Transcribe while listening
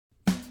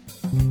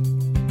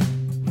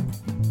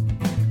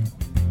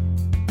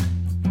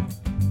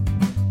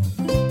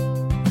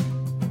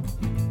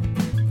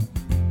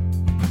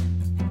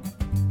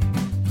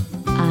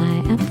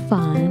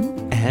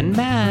and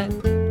Matt.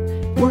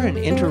 We're an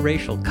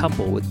interracial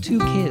couple with 2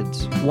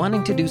 kids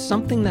wanting to do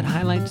something that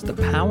highlights the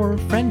power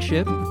of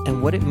friendship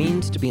and what it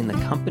means to be in the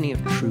company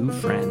of true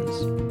friends.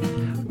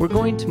 We're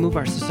going to move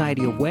our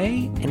society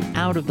away and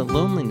out of the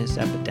loneliness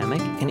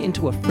epidemic and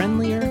into a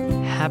friendlier,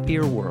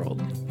 happier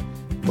world.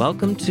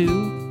 Welcome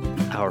to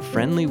Our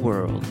Friendly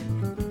World.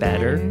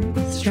 Better,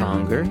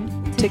 stronger,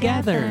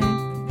 together.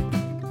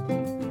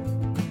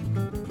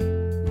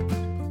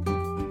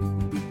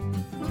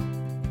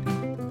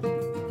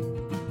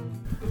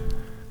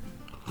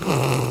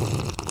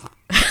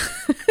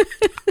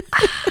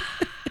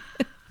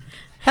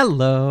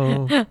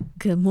 Hello.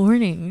 Good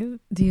morning.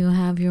 Do you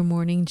have your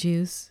morning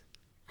juice,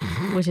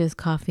 which is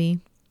coffee?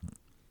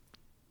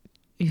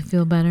 You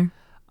feel better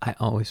I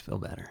always feel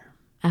better.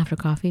 after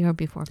coffee or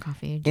before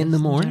coffee? In the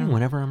Just morning, general?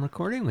 whenever I'm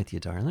recording with you,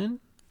 darling.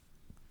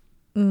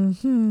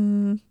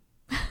 Mm-hmm.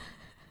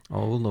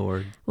 Oh,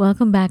 Lord.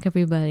 Welcome back,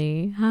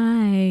 everybody.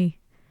 Hi.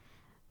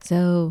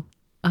 So,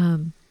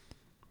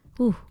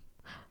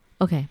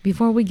 okay,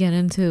 before we get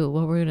into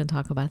what we're going to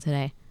talk about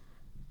today,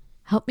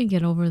 help me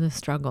get over the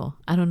struggle.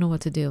 I don't know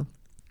what to do.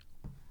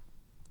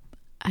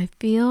 I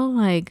feel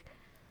like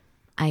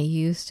I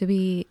used to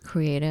be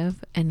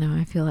creative, and now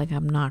I feel like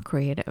I'm not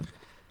creative.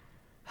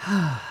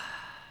 Right?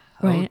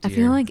 I dear.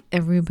 feel like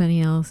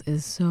everybody else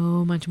is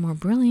so much more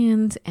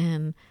brilliant,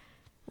 and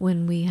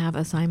when we have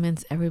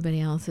assignments,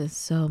 everybody else is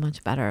so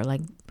much better.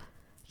 Like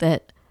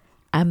that,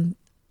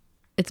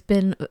 it's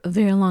been a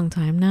very long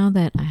time now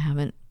that I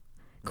haven't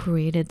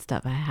created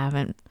stuff.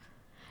 And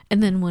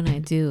then when I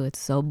do, it's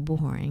so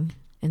boring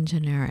and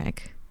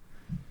generic.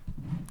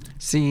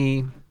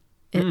 See,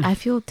 I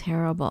feel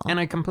terrible. and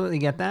I completely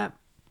get that.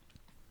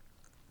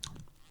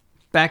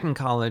 Back in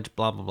college,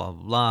 blah, blah, blah,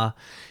 blah, blah,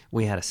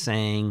 we had a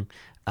saying,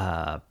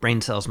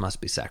 brain cells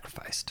must be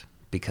sacrificed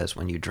because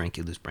when you drink,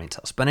 you lose brain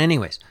cells. But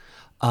anyways,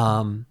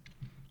 how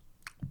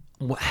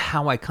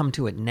I come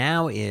to it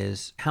now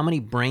is how many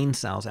brain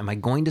cells am I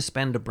going to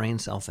spend a brain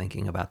cell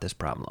thinking about this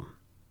problem?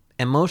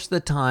 And most of the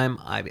time,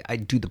 I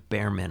do the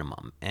bare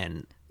minimum.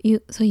 And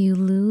So you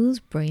lose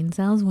brain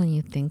cells when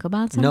you think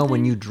about something? no,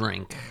 when you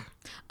drink.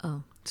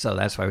 Oh. So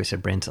that's why we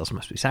said brain cells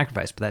must be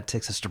sacrificed. But that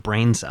takes us to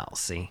brain cells,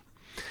 see?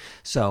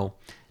 So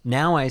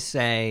now I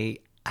say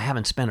I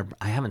haven't spent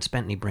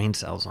any brain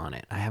cells on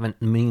it. I haven't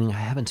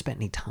spent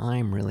any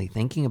time really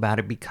thinking about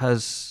it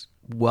because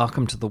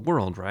welcome to the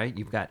world, right?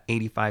 You've got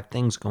 85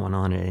 things going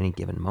on at any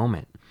given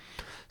moment.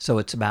 So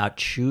it's about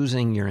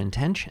choosing your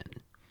intention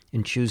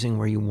and choosing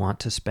where you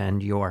want to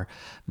spend your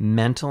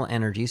mental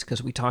energies,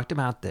 because we talked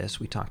about this.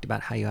 We talked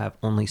about how you have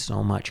only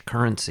so much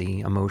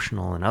currency,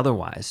 emotional and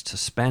otherwise, to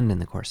spend in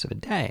the course of a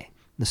day.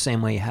 The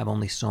same way you have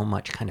only so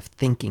much kind of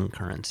thinking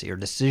currency or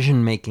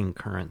decision-making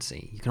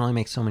currency. You can only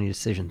make so many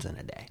decisions in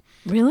a day.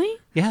 Really?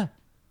 Yeah.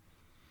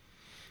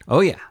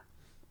 Oh, yeah.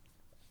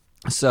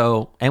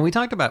 So, and we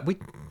talked about, we Is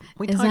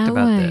talked that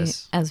about why,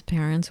 this. as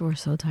parents, we're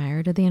so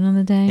tired at the end of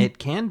the day? It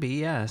can be,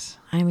 yes.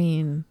 I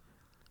mean,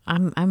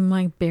 I'm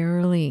like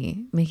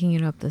barely making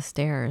it up the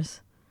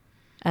stairs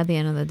at the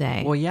end of the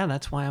day. Well, yeah,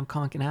 that's why I'm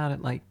conking out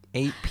at like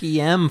 8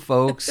 p.m.,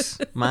 folks.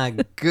 My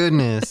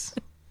goodness.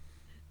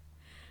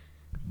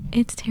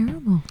 It's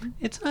terrible.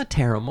 It's not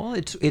terrible.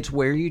 It's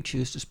where you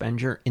choose to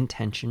spend your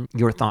intention,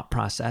 your thought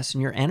process,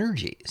 and your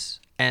energies.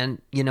 And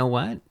you know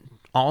what?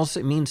 All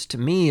it means to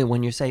me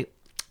when you say,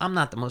 I'm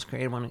not the most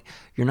creative one,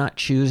 you're not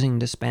choosing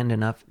to spend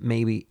enough,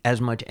 maybe as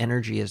much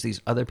energy as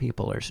these other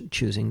people are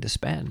choosing to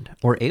spend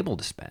or able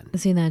to spend.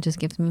 See, that just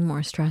gives me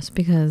more stress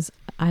because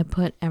I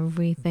put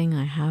everything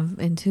I have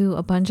into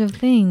a bunch of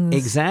things.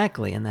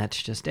 Exactly, and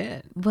that's just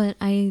it. But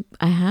I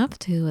have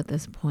to at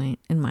this point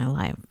in my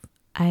life.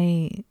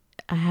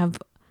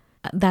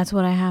 That's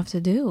what I have to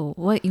do.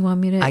 What, you want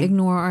me to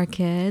ignore our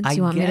kids?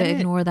 You want me to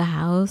ignore the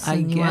house?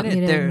 And you want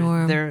me to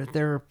ignore...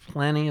 There are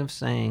plenty of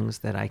sayings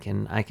that I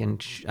can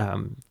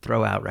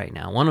throw out right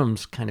now. One of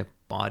them's kind of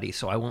bawdy,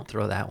 so I won't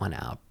throw that one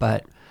out.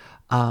 But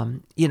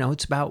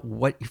it's about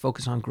what you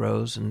focus on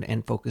grows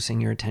and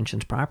focusing your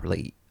attentions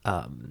properly.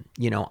 I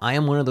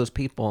am one of those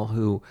people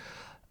who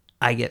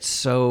I get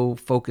so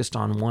focused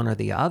on one or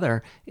the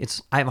other.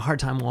 I have a hard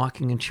time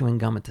walking and chewing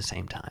gum at the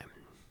same time.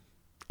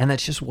 And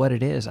that's just what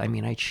it is. I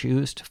mean, I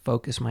choose to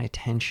focus my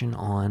attention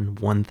on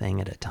one thing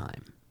at a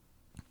time.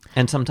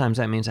 And sometimes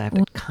that means I have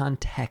to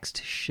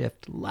context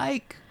shift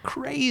like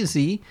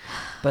crazy,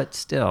 but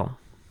still.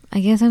 I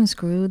guess I'm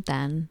screwed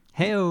then.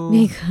 Hey-o.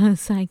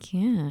 Because I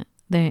can't.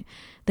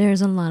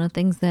 There's a lot of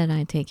things that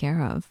I take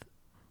care of.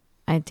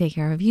 I take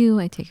care of you.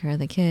 I take care of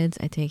the kids.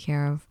 I take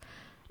care of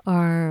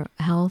our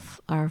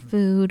health, our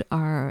food,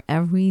 our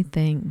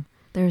everything.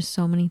 There's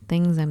so many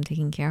things I'm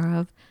taking care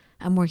of.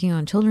 I'm working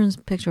on children's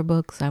picture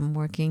books. I'm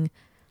working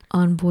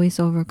on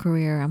voiceover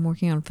career. I'm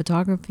working on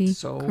photography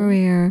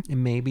career.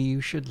 Maybe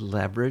you should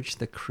leverage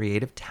the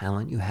creative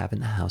talent you have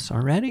in the house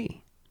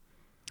already.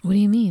 What do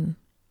you mean?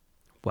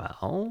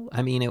 Well,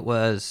 I mean, it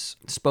was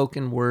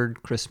spoken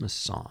word Christmas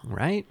song,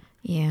 right?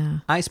 Yeah.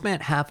 I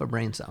spent half a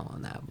brain cell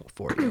on that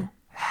for you.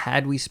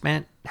 had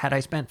I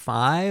spent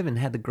 5 and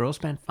had the girls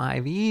spent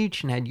 5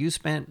 each and had you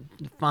spent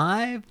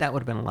 5, that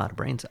would have been a lot of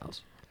brain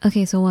cells.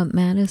 Okay, so what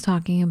Matt is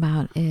talking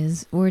about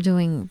is we're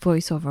doing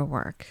voiceover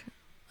work.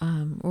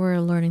 We're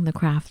learning the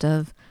craft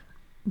of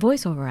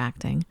voiceover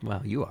acting.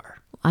 Well, you are.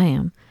 I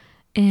am.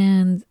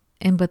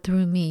 But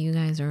through me, you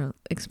guys are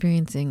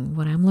experiencing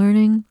what I'm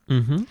learning.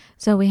 Mm-hmm.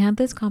 So we had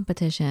this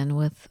competition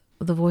with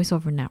the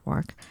Voiceover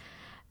Network.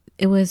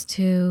 It was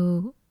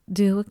to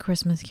do a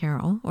Christmas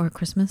carol or a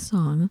Christmas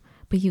song,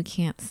 but you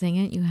can't sing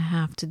it. You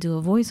have to do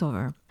a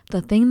voiceover.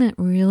 The thing that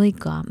really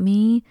got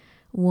me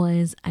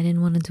was I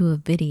didn't want to do a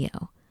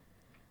video.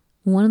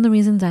 One of the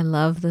reasons I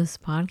love this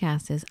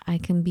podcast is I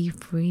can be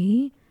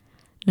free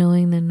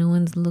knowing that no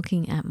one's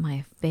looking at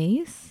my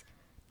face.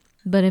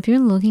 But if you're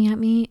looking at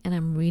me and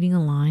I'm reading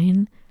a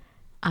line,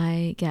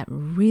 I get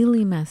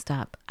really messed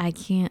up. I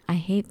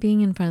hate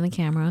being in front of the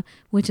camera,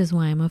 which is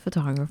why I'm a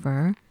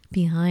photographer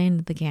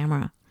behind the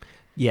camera.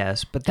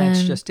 Yes, but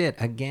that's just it.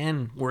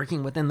 Again,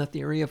 working within the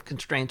theory of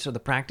constraints or the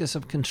practice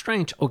of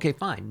constraints. Okay,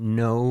 fine.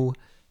 No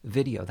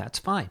video. That's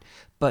fine.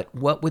 But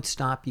what would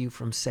stop you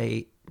from,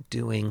 say,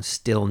 doing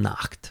Stille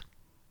Nacht,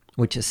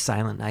 which is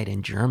Silent Night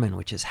in German,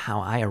 which is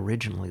how I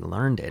originally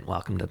learned it.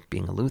 Welcome to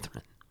being a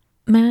Lutheran.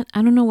 Matt,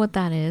 I don't know what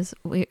that is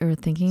you're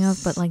thinking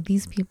of, but like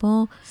these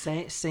people...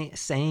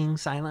 Saying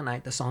Silent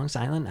Night, the song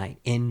Silent Night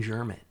in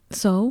German.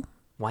 So?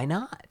 Why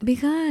not?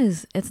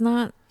 Because it's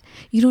not...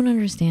 You don't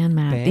understand,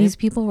 Matt. Babe, these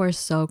people were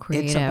so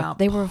creative. It's about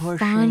they were pushing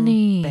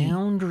funny.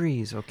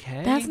 boundaries,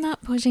 okay? That's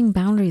not pushing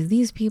boundaries.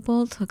 These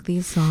people took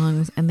these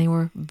songs and they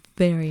were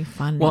very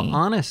funny. Well,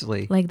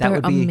 honestly, like that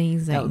they're would be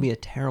amazing. That would be a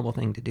terrible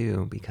thing to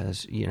do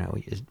because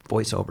it's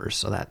voiceovers,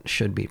 so that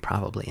should be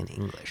probably in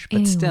English. But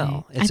Anyway,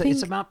 still, I think-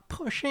 it's about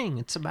pushing.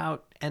 It's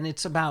about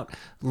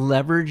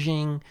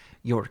leveraging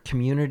your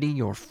community,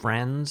 your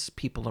friends,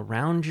 people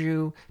around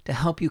you to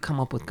help you come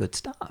up with good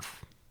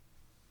stuff.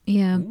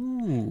 Yeah.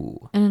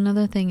 Ooh. And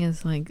another thing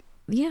is like,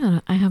 yeah,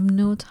 I have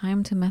no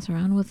time to mess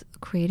around with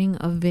creating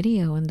a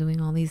video and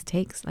doing all these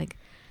takes. Like,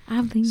 I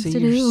have things See, to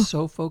you're do.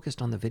 so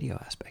focused on the video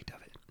aspect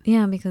of it.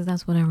 Yeah, because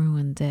that's what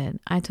everyone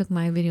did. I took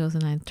my videos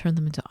and I turned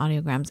them into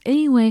audiograms.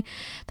 Anyway,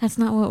 that's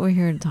not what we're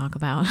here to talk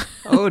about.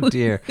 Oh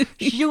dear.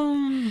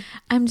 Shoom.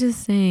 I'm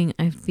just saying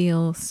I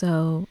feel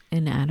so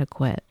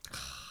inadequate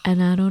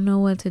and I don't know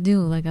what to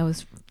do. Like I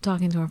was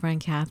talking to our friend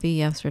Kathy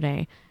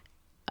yesterday.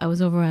 I was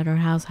over at her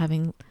house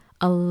having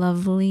a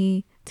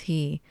lovely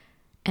tea.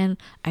 And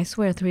I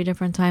swear 3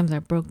 different times I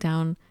broke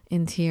down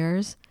in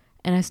tears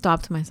and I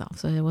stopped myself.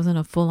 So it wasn't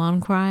a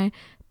full-on cry,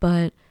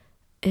 but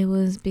it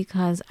was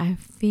because I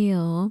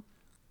feel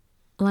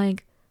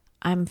like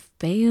I'm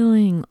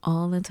failing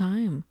all the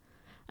time.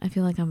 I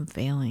feel like I'm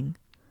failing.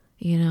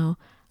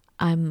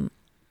 I'm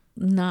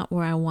not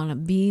where I want to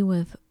be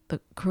with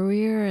the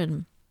career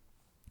and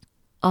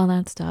all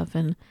that stuff.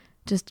 And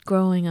just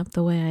growing up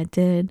the way I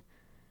did,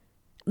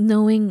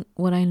 knowing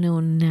what I know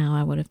now,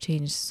 I would have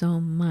changed so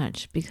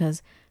much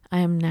because I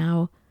am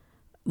now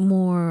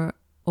more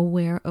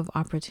aware of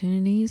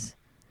opportunities.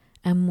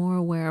 I'm more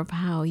aware of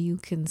how you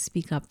can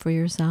speak up for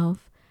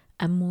yourself.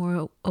 I'm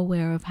more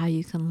aware of how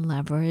you can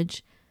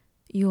leverage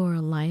your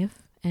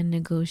life and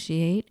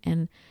negotiate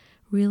and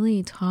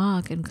really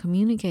talk and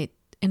communicate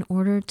in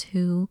order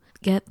to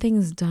get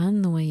things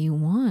done the way you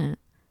want.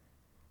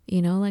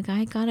 Like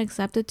I got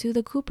accepted to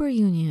the Cooper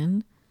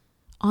Union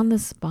on the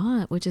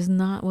spot, which is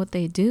not what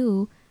they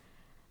do,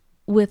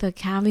 with a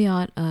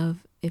caveat of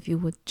if you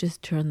would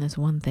just turn this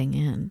one thing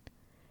in.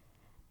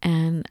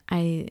 And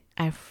I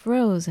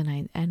froze and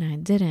I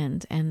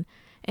didn't, and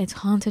it's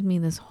haunted me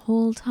this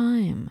whole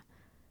time.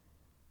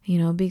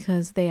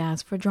 Because they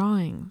asked for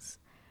drawings.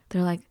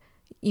 They're like,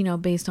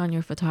 based on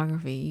your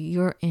photography,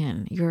 you're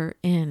in,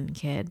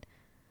 kid.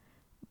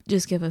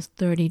 Just give us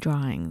 30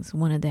 drawings,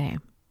 one a day.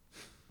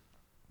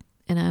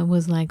 And I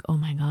was like, oh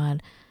my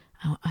God,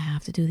 I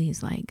have to do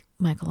these like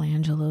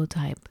Michelangelo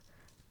type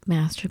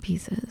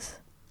masterpieces.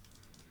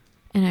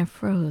 And I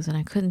froze and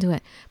I couldn't do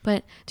it.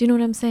 But do you know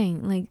what I'm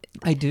saying? Like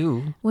I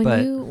do. When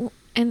but... you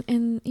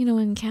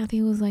and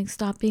Kathy was like,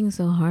 stop being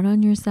so hard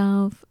on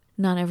yourself.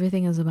 Not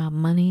everything is about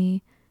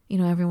money.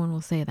 Everyone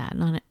will say that.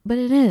 But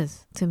it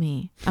is to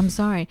me. I'm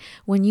sorry.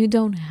 When you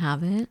don't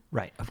have it,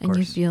 right, of and course.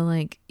 you feel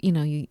like,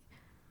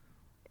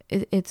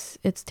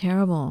 it's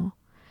terrible.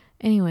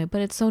 Anyway, but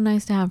it's so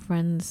nice to have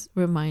friends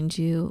remind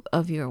you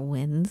of your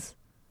wins.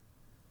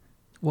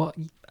 Well,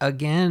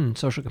 again,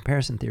 social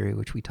comparison theory,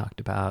 which we talked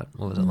about,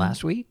 what was it,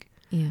 last week?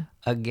 Yeah.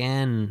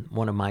 Again,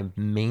 one of my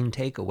main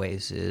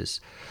takeaways is,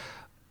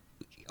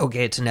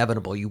 okay, it's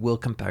inevitable. You will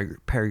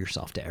compare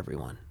yourself to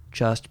everyone.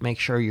 Just make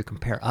sure you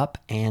compare up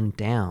and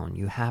down.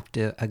 You have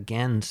to,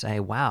 again,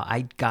 say, wow,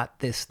 I got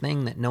this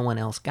thing that no one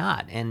else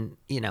got. And,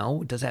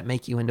 does that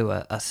make you into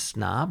a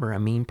snob or a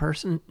mean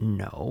person?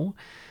 No.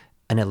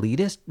 An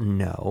elitist?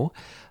 No.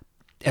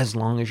 As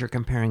long as you're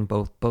comparing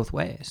both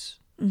ways.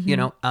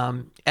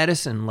 Mm-hmm.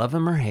 Edison, love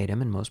him or hate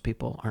him, and most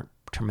people aren't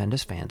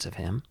tremendous fans of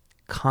him,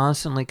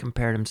 constantly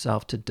compared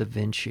himself to Da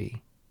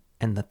Vinci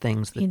and the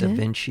things that Da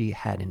Vinci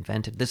had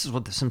invented. This is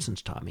what The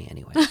Simpsons taught me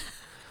anyway.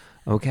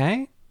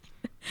 Okay?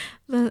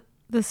 The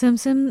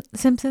Simpsons,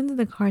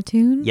 the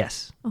cartoon?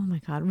 Yes. Oh my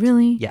God,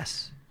 really?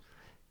 Yes.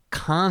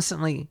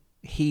 Constantly,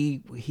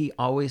 he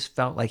always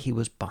felt like he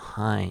was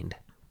behind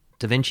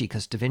Da Vinci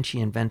because Da Vinci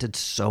invented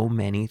so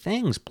many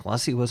things.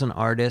 Plus, he was an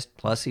artist.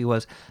 Plus, he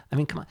was, I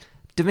mean, come on.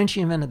 Da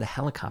Vinci invented the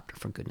helicopter,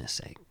 for goodness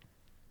sake.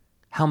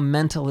 How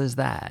mental is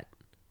that?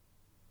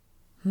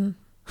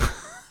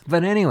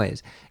 But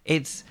anyways,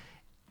 it's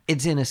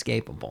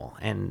inescapable.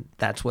 And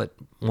that's what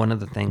one of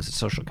the things that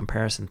social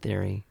comparison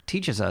theory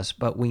teaches us.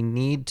 But we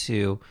need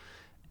to,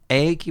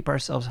 A, keep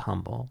ourselves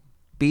humble.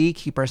 B,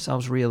 keep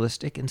ourselves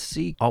realistic. And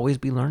C, always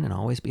be learning,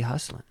 always be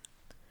hustling.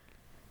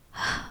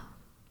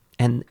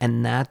 And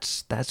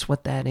that's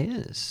what that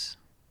is.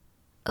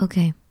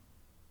 Okay.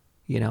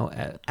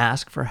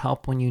 Ask for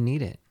help when you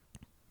need it.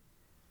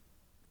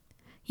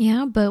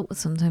 Yeah, but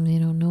sometimes you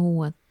don't know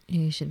what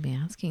you should be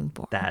asking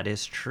for. That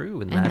is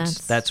true, and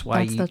that's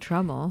why the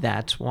trouble.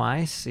 That's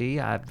why.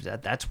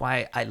 That's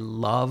why I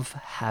love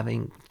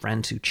having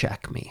friends who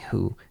check me.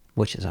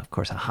 Which is of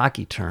course a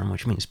hockey term,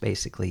 which means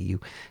basically you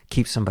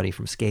keep somebody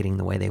from skating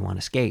the way they want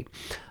to skate.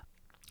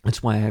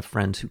 That's why I have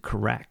friends who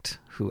correct,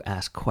 who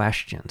ask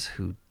questions,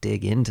 who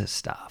dig into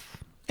stuff,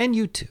 and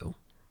you too.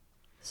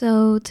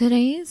 So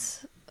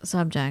today's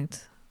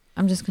subject,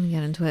 I'm just going to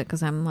get into it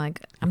because I'm not.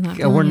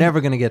 We're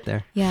never going to get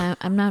there. Yeah,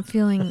 I'm not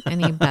feeling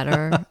any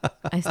better.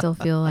 I still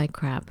feel like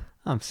crap.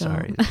 I'm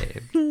sorry,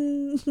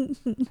 babe.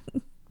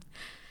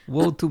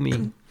 Woe to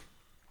me.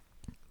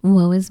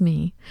 Woe is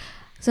me.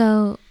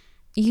 So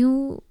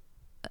you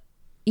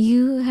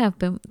have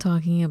been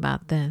talking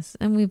about this,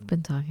 and we've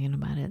been talking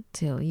about it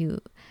too.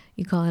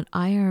 You call it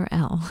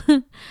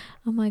IRL.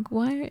 I'm like,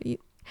 why are you?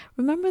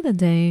 Remember the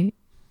day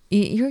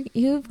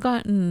you've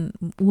gotten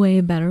way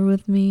better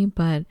with me,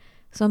 but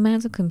so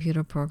man's a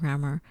computer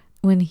programmer.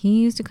 When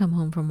he used to come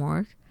home from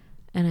work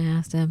and I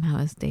asked him how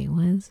his day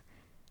was,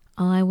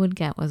 all I would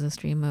get was a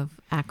stream of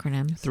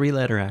acronyms.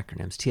 3-letter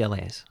acronyms,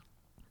 TLAs.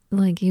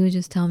 Like he would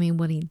just tell me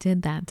what he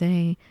did that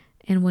day.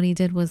 And what he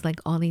did was like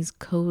all these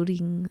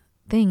coding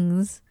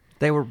things.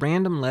 They were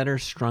random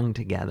letters strung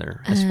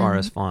together as far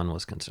as Fawn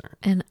was concerned.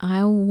 And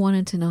I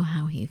wanted to know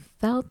how he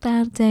felt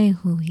that day,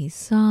 who he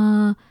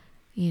saw,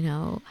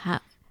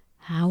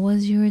 how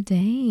was your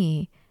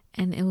day?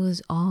 And it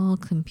was all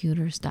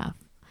computer stuff.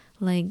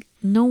 Like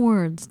no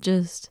words,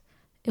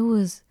 it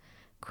was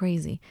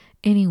crazy.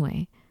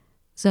 Anyway,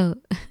 so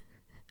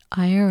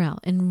IRL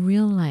in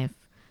real life,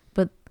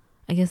 but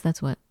I guess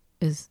that's what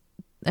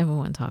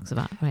everyone talks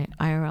about, right?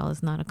 IRL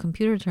is not a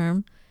computer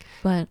term,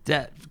 but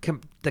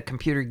the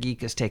computer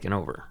geek has taken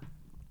over.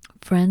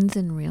 Friends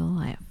in real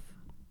life.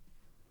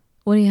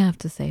 What do you have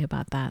to say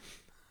about that?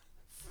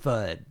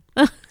 FUD.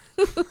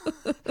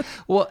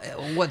 Well,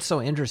 what's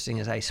so interesting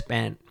is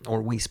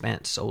we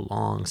spent so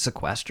long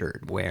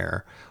sequestered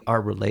where our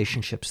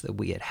relationships that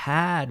we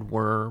had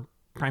were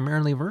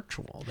primarily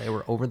virtual. They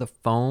were over the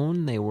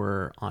phone, they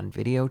were on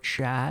video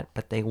chat,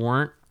 but they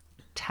weren't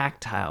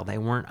tactile. They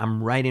weren't,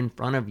 I'm right in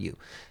front of you.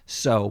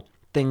 So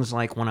things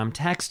like when I'm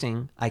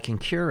texting, I can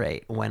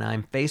curate. When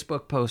I'm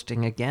Facebook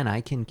posting, again, I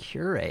can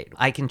curate.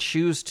 I can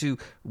choose to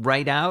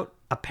write out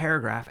a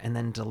paragraph and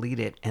then delete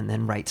it and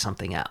then write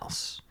something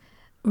else.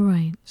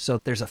 Right.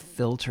 So there's a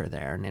filter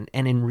there.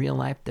 And in real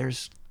life, there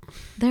is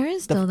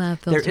still that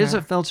filter. There is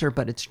a filter,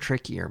 but it's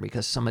trickier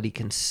because somebody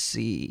can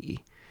see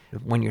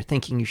when you're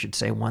thinking you should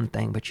say one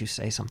thing, but you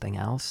say something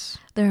else.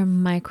 There are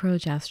micro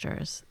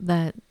gestures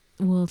that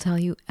will tell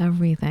you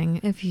everything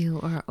if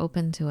you are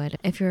open to it.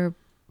 If you're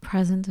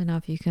present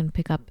enough, you can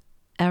pick up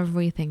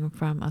everything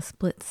from a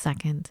split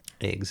second.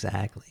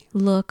 Exactly.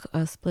 Look,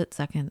 a split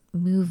second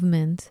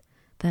movement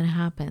that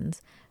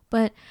happens.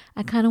 But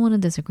I kind of want to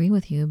disagree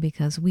with you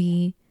because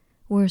we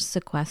were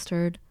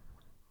sequestered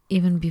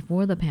even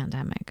before the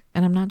pandemic.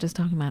 And I'm not just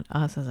talking about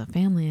us as a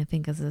family. I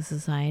think as a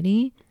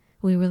society,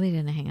 we really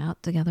didn't hang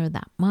out together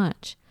that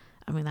much.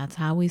 I mean, that's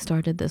how we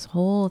started this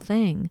whole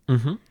thing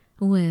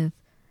with,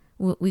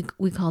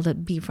 we called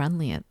it Be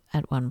Friendly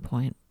at one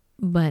point.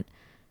 But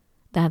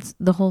that's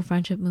the whole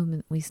friendship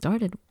movement we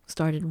started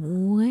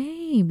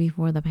way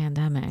before the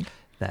pandemic.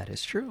 That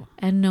is true.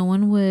 And no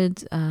one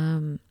would,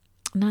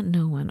 not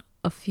no one,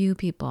 a few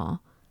people,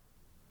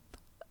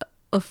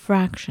 a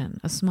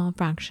small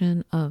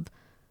fraction of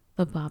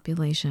the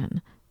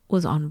population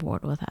was on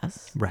board with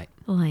us. Right.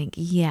 Like,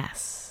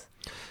 yes.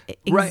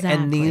 Exactly. Right.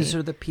 And these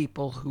are the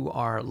people who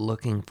are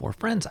looking for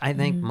friends. I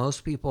think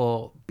most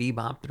people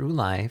bebop through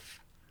life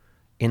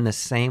in the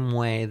same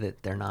way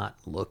that they're not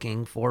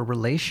looking for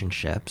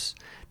relationships.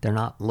 They're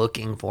not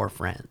looking for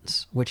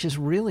friends, which is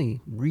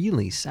really,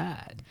 really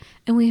sad.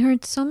 And we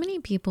heard so many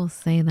people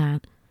say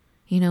that,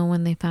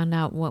 when they found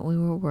out what we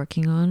were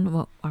working on,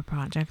 what our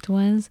project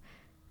was,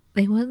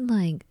 they went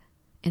like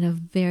in a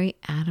very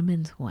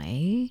adamant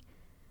way.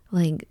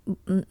 Like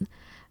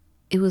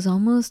it was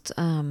almost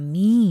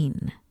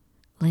mean.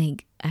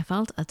 Like I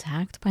felt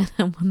attacked by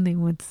them when they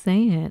would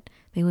say it.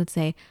 They would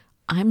say,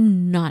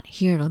 I'm not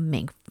here to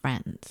make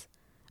friends.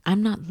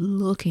 I'm not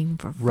looking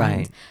for friends.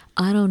 Right.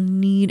 I don't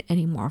need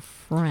any more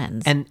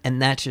friends. And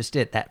that's just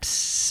it. That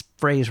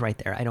phrase right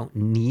there. I don't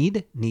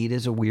need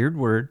is a weird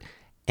word,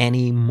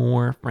 any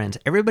more friends.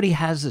 Everybody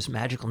has this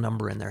magical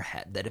number in their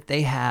head that if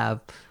they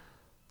have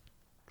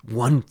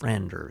one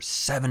friend or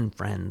 7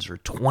 friends or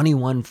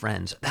 21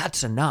 friends,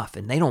 that's enough,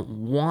 and they don't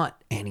want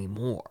any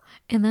more.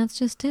 And that's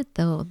just it,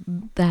 though.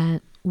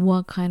 That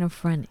what kind of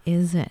friend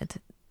is it?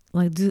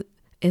 Like,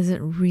 is it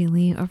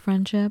really a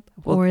friendship,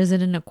 or is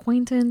it an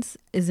acquaintance?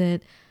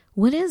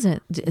 What is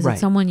it? Is it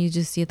someone you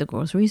just see at the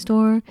grocery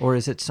store, or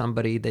is it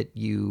somebody that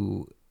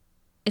you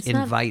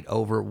invite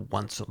over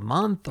once a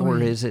month, or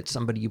is it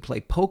somebody you play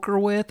poker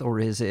with, or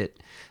is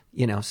it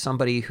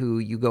somebody who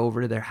you go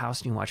over to their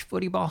house and you watch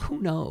footy ball?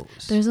 Who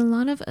knows? There's a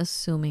lot of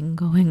assuming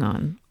going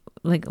on.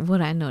 Like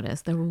what I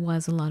noticed, there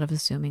was a lot of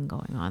assuming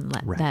going on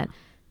that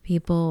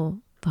people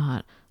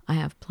thought, I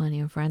have plenty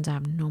of friends, I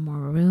have no more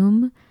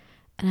room.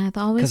 And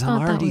I always thought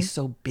because I'm already that was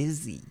so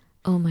busy.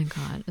 Oh my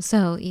God.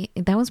 So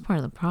that was part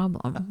of the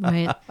problem,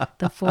 right?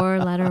 The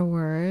 4-letter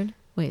word.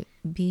 Wait,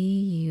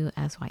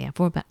 B-U-S-Y. Yeah,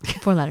 4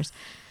 letters.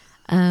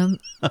 I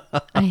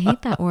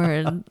hate that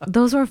word.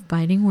 Those were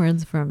fighting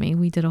words for me.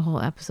 We did a whole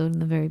episode in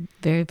the very,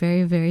 very,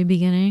 very, very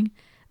beginning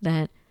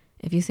that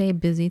if you say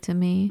busy to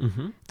me,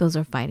 those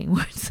are fighting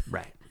words.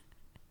 Right.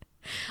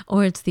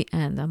 Or it's the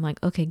end. I'm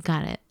like, okay,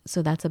 got it.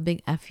 So that's a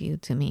big F you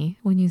to me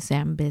when you say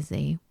I'm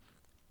busy.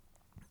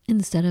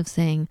 Instead of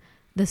saying,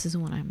 this is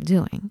what I'm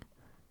doing.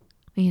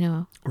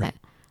 Right.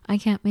 I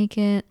can't make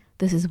it.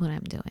 This is what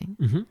I'm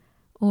doing.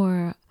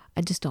 Or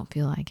I just don't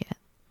feel like it.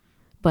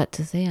 But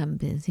to say I'm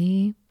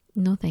busy,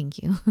 no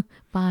thank you.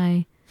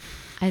 Bye.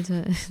 It's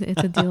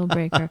a deal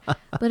breaker.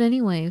 But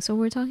anyway, so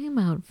we're talking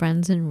about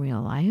friends in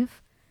real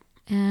life.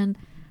 And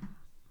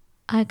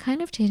I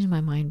kind of changed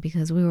my mind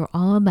because we were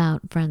all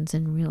about friends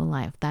in real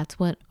life. That's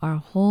what our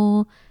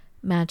whole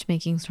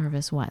matchmaking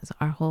service was.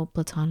 Our whole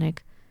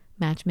platonic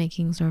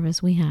matchmaking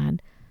service we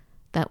had.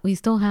 That we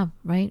still have,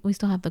 right? We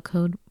still have the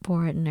code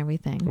for it and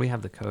everything. We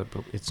have the code,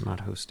 but it's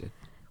not hosted.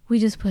 We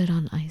just put it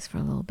on ice for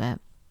a little bit.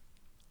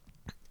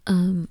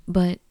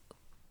 But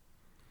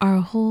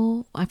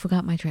I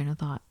forgot my train of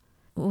thought.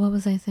 What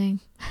was I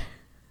saying?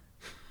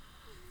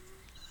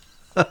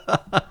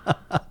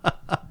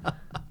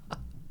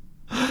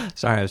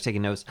 Sorry, I was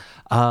taking notes.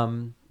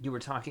 You were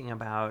talking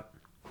about,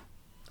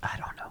 I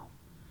don't know.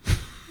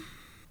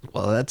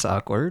 Well, that's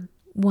awkward.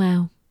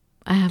 Wow.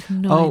 I have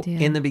no idea.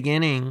 In the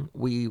beginning,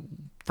 we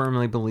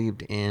firmly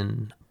believed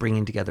in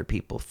bringing together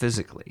people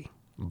physically,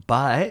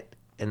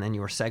 and then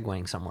you were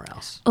segueing somewhere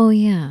else. Oh,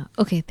 yeah.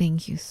 Okay,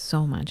 thank you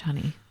so much,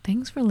 honey.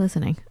 Thanks for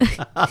listening.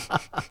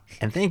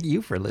 And thank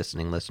you for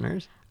listening,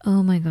 listeners.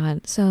 Oh my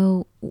God.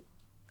 So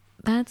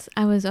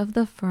I was of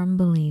the firm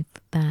belief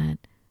that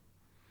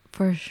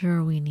for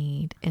sure we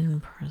need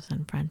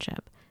in-person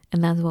friendship.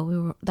 And that's what we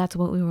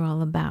were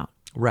all about.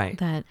 Right.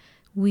 That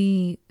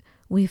we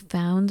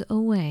found a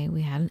way.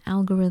 We had an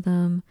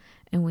algorithm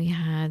and we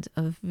had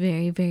a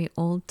very, very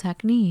old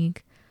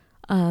technique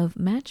of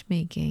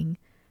matchmaking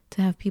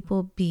to have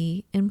people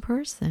be in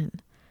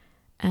person.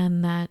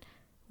 And that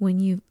when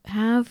you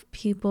have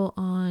people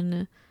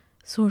on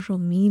social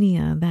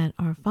media that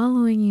are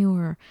following you,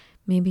 or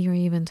maybe you're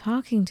even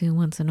talking to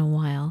once in a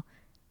while,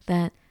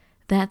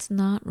 that's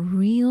not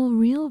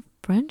real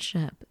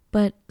friendship.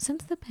 But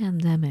since the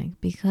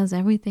pandemic, because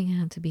everything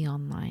had to be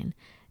online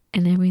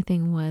and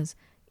everything was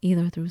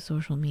either through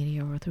social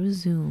media or through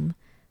Zoom,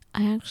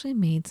 I actually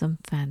made some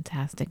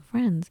fantastic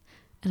friends.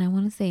 And I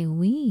want to say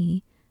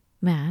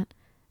Matt,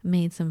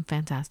 made some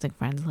fantastic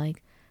friends.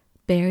 Like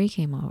Barry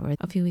came over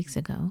a few weeks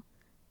ago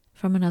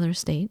from another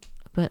state,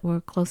 but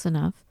we're close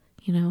enough,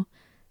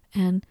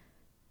 And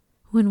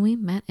when we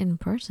met in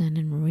person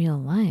in real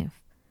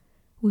life,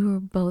 we were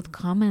both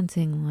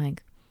commenting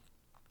like,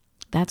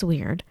 that's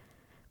weird.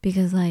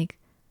 Because I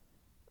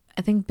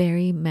think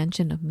Barry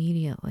mentioned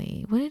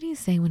immediately, what did he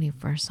say when he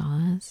first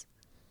saw us?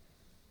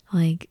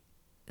 Like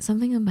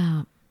something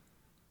about,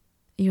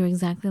 you're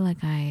exactly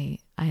like I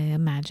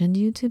imagined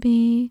you to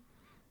be.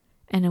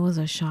 And it was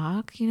a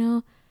shock,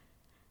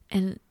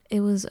 And it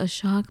was a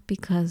shock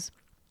because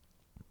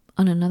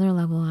on another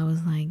level, I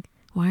was like,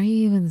 why are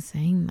you even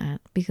saying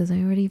that? Because I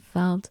already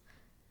felt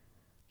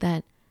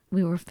that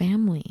we were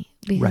family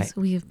because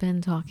we have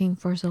been talking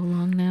for so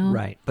long now.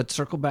 Right. But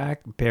circle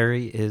back,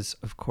 Barry is,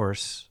 of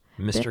course,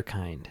 Mr.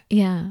 Kind.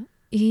 Yeah.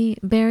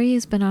 Barry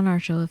has been on our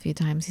show a few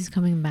times. He's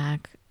coming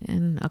back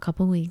in a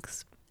couple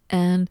weeks.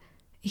 And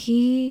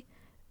he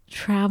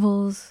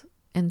travels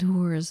and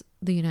tours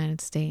the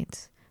United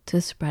States to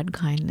spread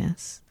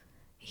kindness.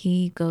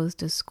 He goes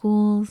to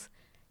schools.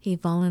 He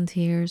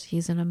volunteers.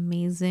 He's an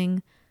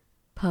amazing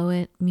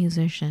poet,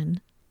 musician.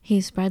 He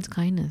spreads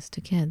kindness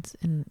to kids.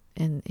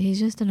 And he's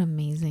just an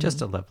amazing...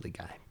 Just a lovely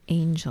guy.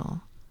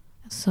 Angel.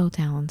 So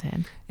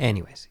talented.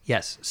 Anyways,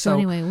 yes. So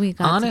anyway, we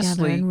got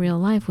together in real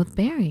life with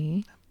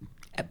Barry.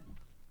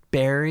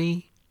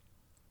 Barry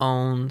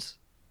owns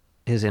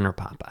his inner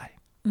Popeye.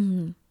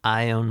 Mm-hmm.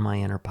 I own my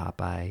inner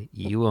Popeye.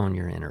 You own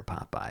your inner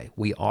Popeye.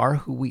 We are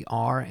who we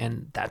are,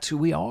 and that's who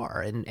we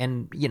are.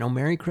 And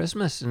Merry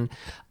Christmas. And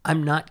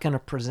I'm not going to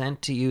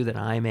present to you that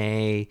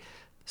I'm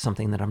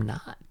something that I'm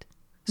not.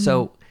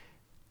 So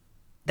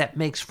that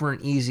makes for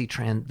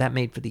that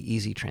made for the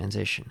easy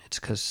transition. It's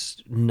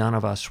because none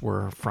of us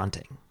were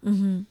fronting.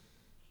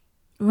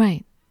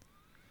 Right.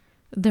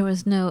 There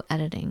was no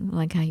editing,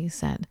 like how you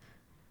said.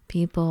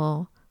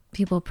 People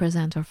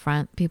present or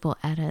front, people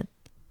edit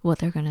what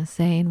they're going to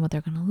say and what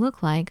they're going to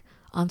look like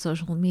on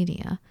social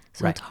media.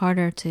 So Right. it's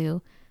harder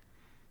to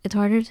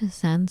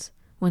sense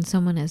when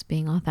someone is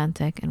being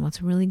authentic and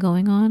what's really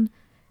going on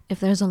if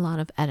there's a lot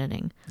of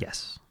editing.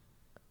 Yes.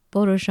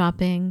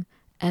 Photoshopping,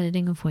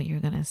 editing of what you're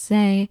going to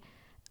say,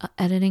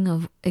 editing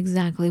of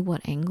exactly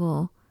what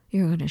angle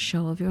you're going to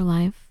show of your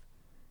life.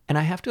 And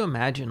I have to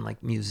imagine,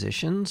 like,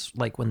 musicians,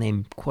 like when they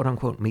quote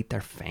unquote meet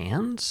their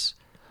fans,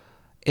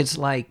 it's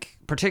like,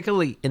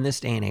 particularly in this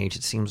day and age,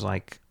 it seems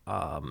like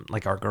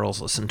our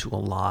girls listen to a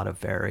lot of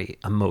very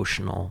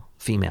emotional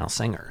female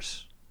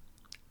singers.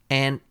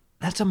 And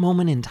that's a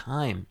moment in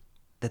time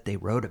that they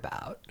wrote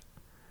about.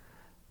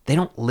 They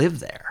don't live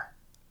there.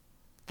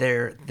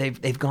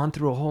 They've gone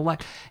through a whole life.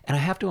 And I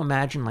have to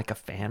imagine, like, a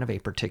fan of a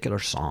particular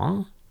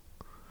song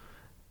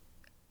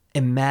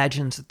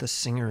imagines that the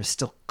singer is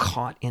still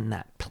caught in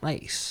that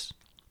place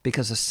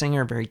because the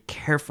singer very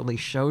carefully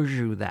shows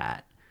you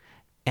that.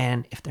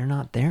 And if they're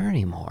not there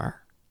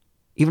anymore,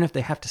 even if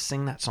they have to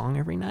sing that song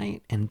every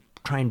night and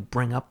try and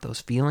bring up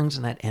those feelings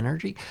and that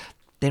energy,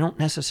 they don't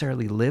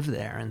necessarily live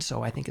there. And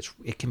so I think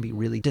it can be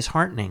really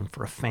disheartening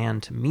for a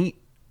fan to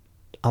meet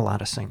a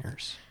lot of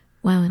singers.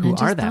 Wow, and I who are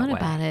just that thought way.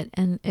 about it.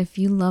 And if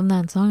you love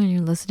that song and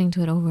you're listening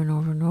to it over and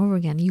over and over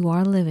again, you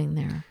are living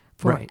there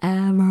forever.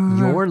 Right.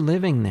 You're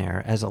living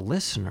there as a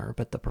listener,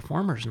 but the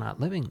performer's not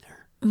living there.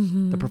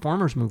 The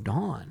performer's moved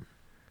on.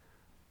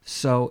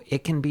 So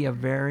it can be a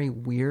very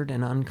weird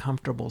and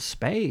uncomfortable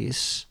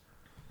space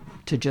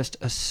to just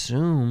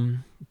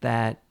assume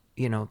that,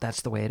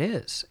 that's the way it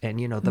is. And,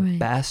 the Right.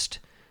 best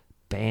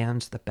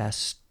bands, the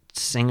best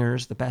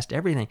singers, the best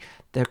everything,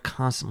 they're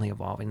constantly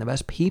evolving. The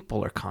best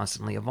people are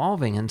constantly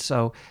evolving. And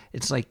so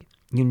it's like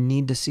you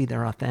need to see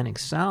their authentic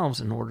selves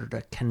in order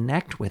to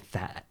connect with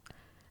that.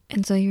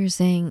 And so you're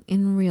saying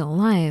in real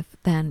life,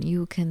 then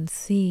you can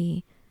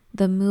see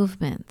the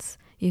movements.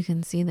 You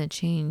can see the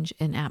change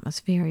in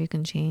atmosphere. You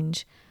can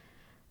change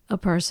a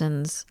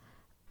person's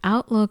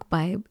outlook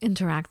by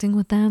interacting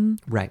with them.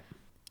 Right.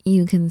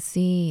 You can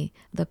see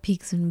the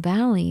peaks and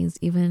valleys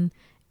even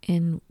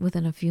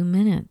within a few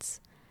minutes.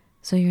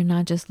 So you're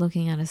not just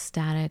looking at a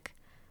static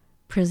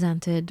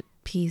presented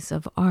piece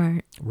of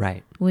art,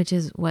 Right. which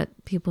is what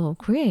people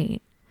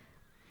create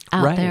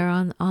out Right. there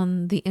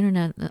on the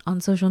internet, on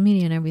social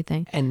media and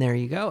everything. And there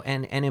you go.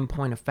 And in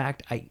point of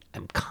fact,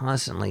 I'm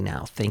constantly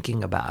now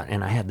thinking about,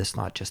 and I had this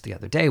thought just the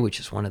other day, which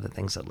is one of the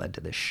things that led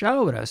to this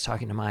show, but I was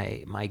talking to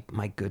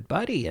my good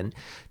buddy, and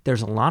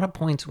there's a lot of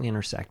points we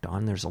intersect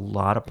on. There's a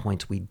lot of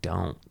points we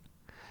don't.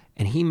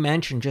 And he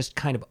mentioned just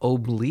kind of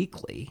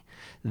obliquely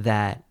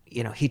that,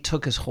 he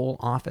took his whole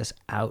office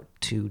out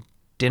to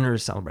dinner to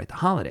celebrate the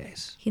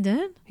holidays. He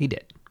did? He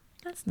did.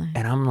 That's nice.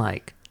 And I'm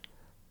like,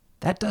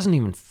 that doesn't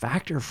even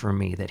factor for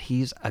me that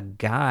he's a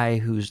guy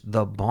who's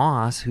the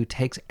boss who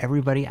takes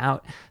everybody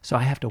out. So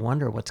I have to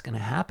wonder what's going to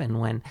happen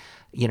when,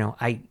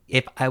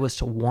 if I was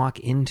to walk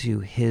into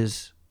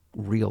his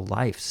real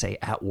life, say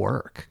at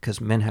work,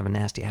 because men have a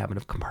nasty habit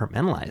of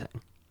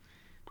compartmentalizing.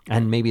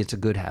 And maybe it's a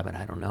good habit,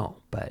 I don't know,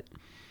 but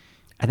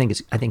I think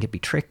it'd be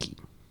tricky.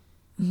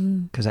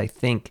 Because I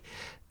think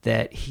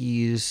that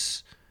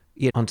he's,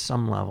 on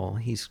some level,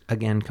 he's,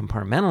 again,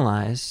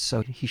 compartmentalized.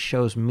 So he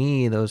shows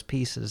me those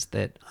pieces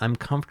that I'm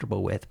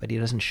comfortable with, but he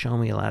doesn't show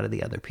me a lot of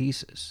the other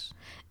pieces.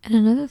 And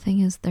another thing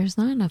is there's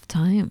not enough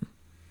time.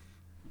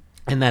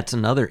 And that's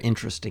another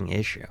interesting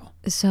issue.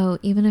 So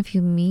even if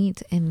you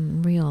meet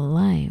in real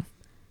life,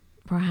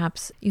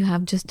 perhaps you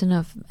have just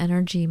enough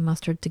energy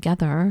mustered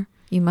together.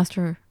 You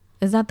muster,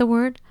 is that the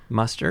word?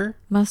 Muster?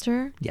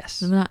 Muster?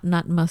 Yes.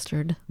 Not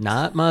mustard.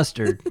 Not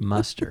mustard,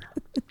 muster.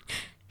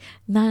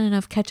 Not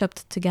enough ketchup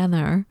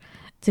together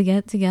to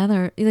get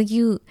together. Like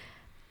you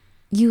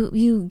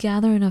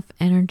gather enough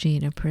energy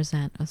to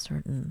present a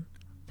certain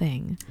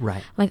thing.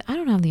 Right. Like I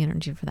don't have the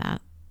energy for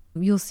that.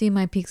 You'll see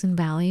my peaks and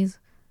valleys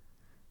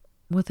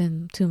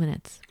within 2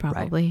 minutes,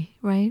 probably,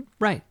 right?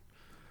 Right.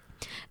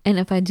 And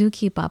if I do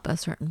keep up a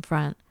certain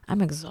front,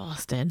 I'm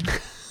exhausted.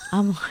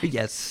 I'm like,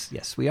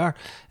 Yes, we are.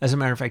 As a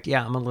matter of fact,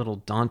 I'm a little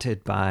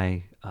daunted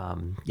by,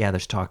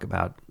 there's talk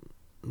about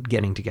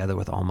getting together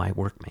with all my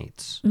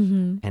workmates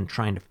and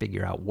trying to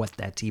figure out what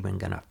that's even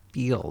going to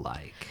feel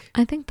like.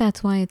 I think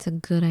that's why it's a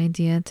good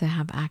idea to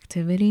have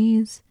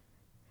activities,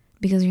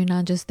 because you're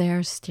not just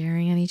there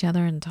staring at each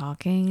other and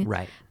talking.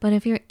 Right. But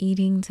if you're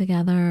eating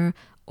together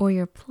or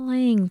you're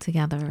playing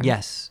together.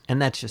 Yes,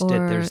 and that's just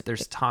Or- it.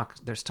 There's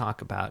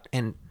talk about,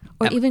 and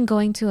Or even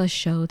going to a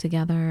show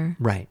together.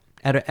 right.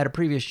 At a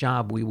previous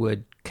job, we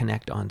would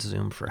connect on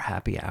Zoom for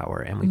happy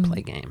hour and we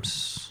play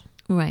games.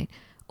 Right.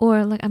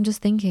 Or like I'm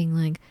just thinking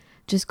like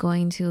just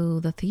going to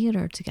the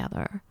theater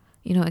together,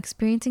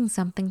 experiencing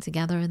something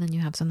together, and then you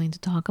have something to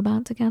talk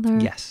about together.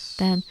 Yes.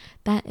 Then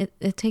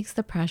it takes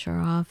the pressure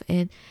off.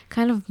 It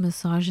kind of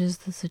massages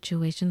the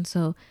situation.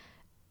 So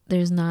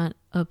there's not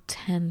a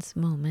tense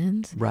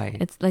moment. Right.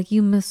 It's like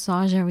you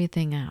massage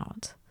everything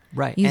out.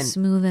 Right. You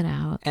smooth it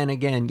out. And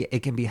again,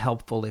 it can be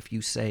helpful if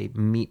you say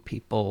meet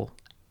people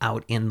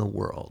out in the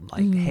world.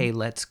 Like, hey,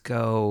 let's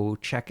go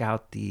check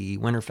out the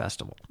Winter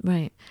Festival.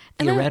 Right.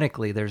 And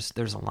Theoretically, there's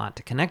a lot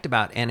to connect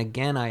about. And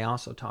again, I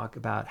also talk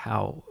about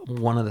how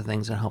one of the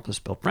things that help us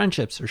build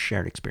friendships are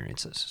shared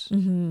experiences.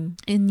 And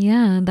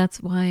yeah,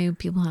 that's why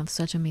people have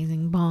such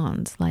amazing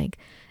bonds. Like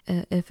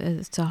if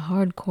it's a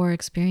hardcore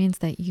experience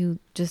that you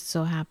just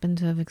so happen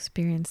to have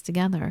experienced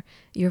together,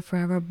 you're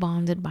forever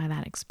bonded by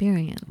that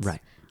experience.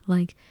 Right.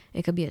 Like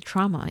it could be a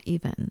trauma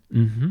even.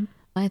 Mm-hmm.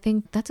 I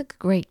think that's a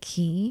great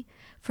key.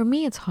 For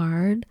me, it's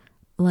hard.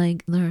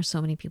 Like there are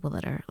so many people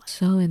that are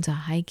so into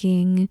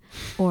hiking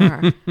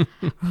or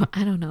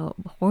I don't know,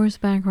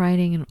 horseback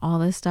riding and all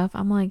this stuff.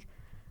 I'm like,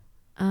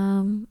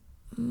 I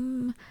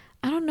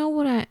don't know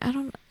what I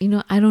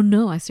don't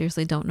know. I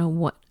seriously don't know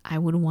what I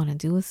would want to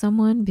do with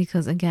someone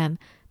because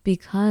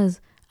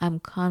I'm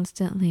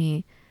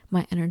constantly,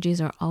 my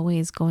energies are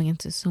always going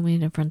into so many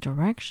different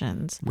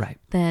directions. Right.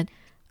 That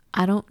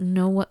I don't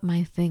know what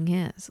my thing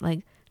is.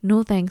 Like,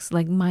 no thanks.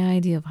 Like my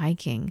idea of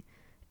hiking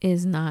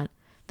is not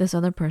this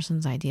other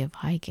person's idea of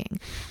hiking.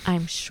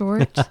 I'm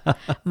short.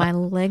 My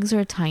legs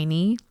are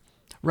tiny.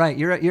 Right.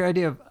 Your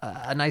idea of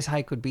a nice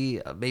hike would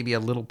be maybe a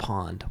little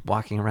pond,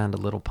 walking around a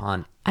little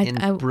pond in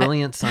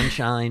brilliant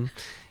sunshine,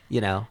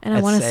 and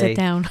I want to sit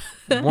down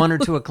 1 or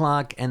 2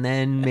 o'clock and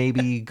then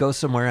maybe go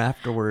somewhere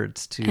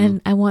afterwards to.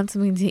 And I want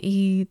something to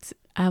eat.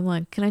 I'm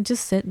like, can I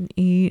just sit and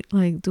eat?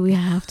 Like, do we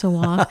have to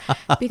walk?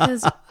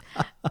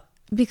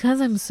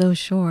 Because I'm so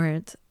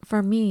short,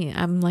 for me,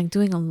 I'm like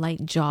doing a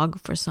light jog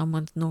for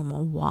someone's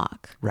normal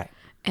walk. Right.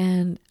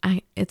 And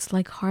it's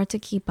like hard to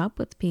keep up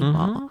with people.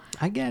 Mm-hmm.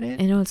 I get it.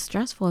 It's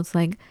stressful. It's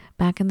like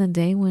back in the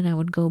day when I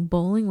would go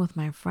bowling with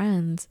my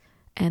friends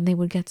and they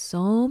would get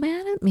so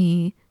mad at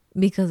me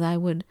because I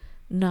would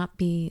not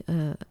be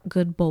a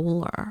good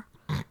bowler.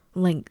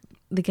 Like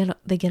they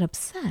get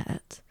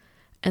upset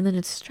and then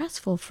it's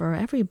stressful for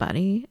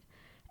everybody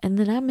and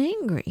then I'm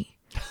angry.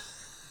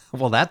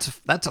 Well, that's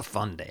a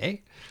fun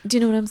day. Do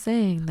you know what I'm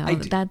saying, though?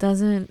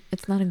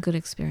 It's not a good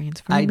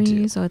experience for me.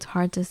 Do. So it's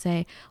hard to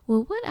say,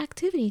 well, what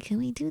activity can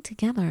we do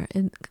together?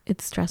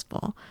 It's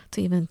stressful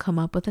to even come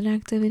up with an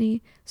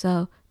activity.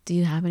 So do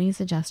you have any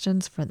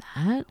suggestions for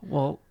that?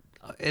 Well,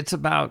 it's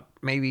about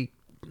maybe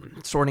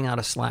sorting out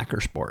a slacker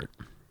sport.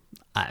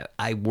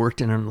 I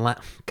worked in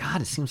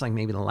God, it seems like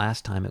maybe the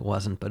last time it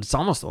wasn't, but it's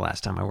almost the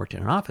last time I worked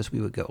in an office.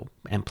 We would go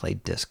and play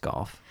disc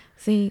golf.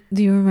 See,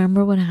 do you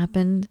remember what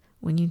happened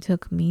when you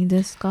took me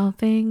disc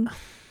golfing?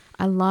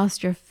 I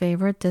lost your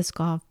favorite disc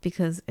golf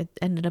because it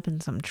ended up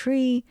in some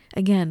tree.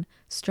 Again,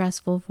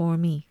 stressful for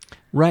me.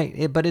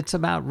 Right. But it's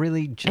about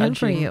really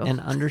judging and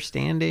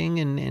understanding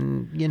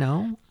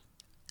and.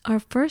 Our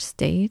first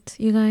date,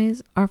 you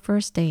guys,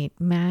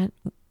 Matt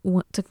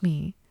took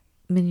me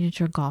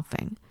miniature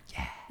golfing.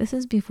 Yeah. This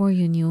is before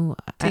you knew.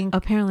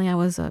 Apparently I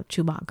was a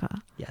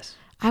Chewbacca. Yes.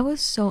 I was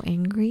so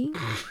angry.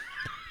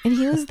 And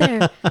he was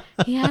there.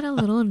 He had a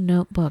little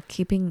notebook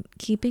keeping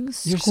score.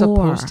 You're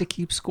supposed to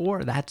keep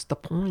score. That's the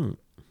point.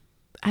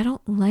 I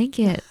don't like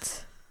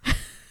it.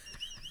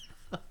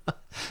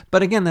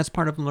 But again, that's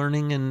part of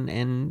learning and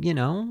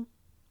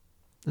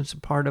it's a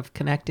part of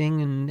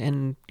connecting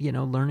and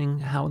learning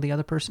how the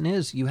other person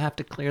is. You have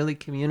to clearly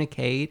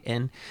communicate,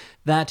 and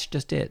that's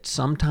just it.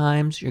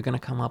 Sometimes you're going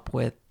to come up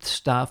with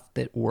stuff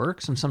that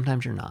works, and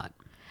sometimes you're not.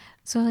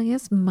 So I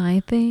guess my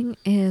thing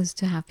is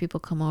to have people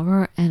come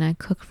over and I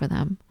cook for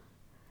them.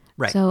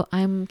 Right. So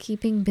I'm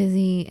keeping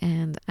busy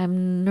and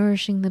I'm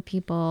nourishing the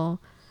people.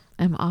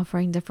 I'm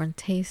offering different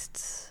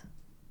tastes.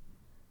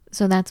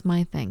 So that's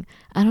my thing.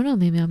 I don't know,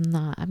 maybe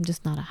I'm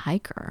just not a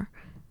hiker.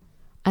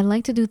 I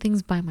like to do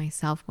things by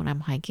myself when I'm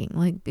hiking,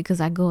 like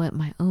because I go at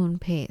my own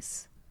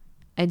pace.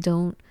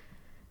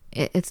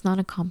 It's not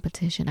a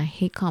competition. I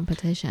hate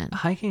competition.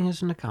 Hiking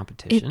isn't a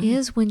competition. It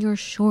is when you're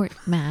short,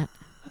 Matt.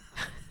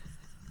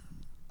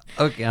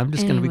 Okay, I'm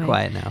just going to be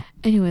quiet now.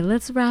 Anyway,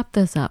 let's wrap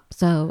this up.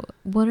 So,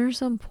 what are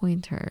some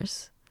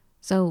pointers?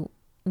 So,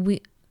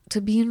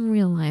 to be in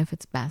real life,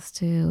 it's best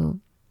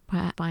to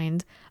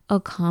find a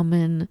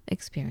common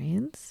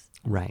experience.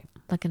 Right.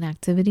 Like an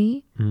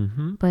activity,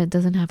 but it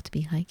doesn't have to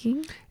be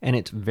hiking. And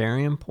it's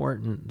very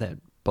important that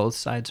both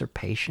sides are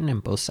patient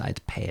and both sides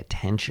pay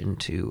attention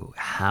to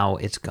how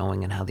it's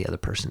going and how the other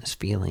person is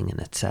feeling and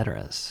et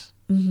cetera.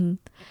 Mm-hmm.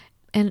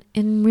 And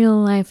in real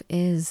life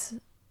is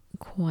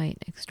quite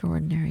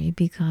extraordinary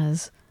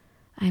because,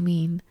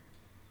 going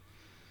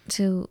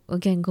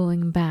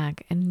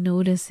back and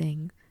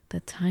noticing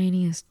the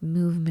tiniest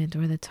movement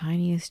or the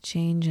tiniest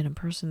change in a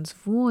person's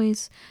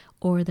voice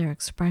or their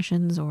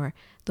expressions or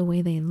the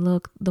way they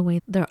look, the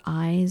way their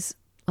eyes,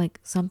 like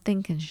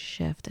something can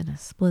shift in a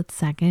split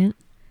second.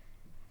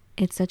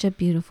 It's such a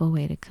beautiful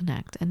way to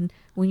connect. And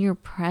when you're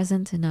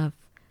present enough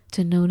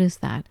to notice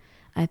that,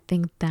 I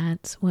think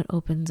that's what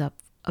opens up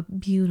a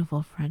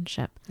beautiful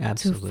friendship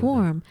to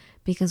form.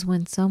 Because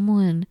when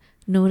someone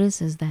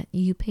notices that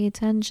you pay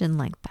attention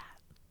like that,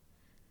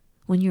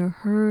 when you're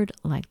heard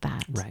like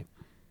that, Right.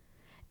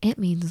 it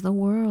means the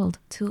world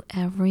to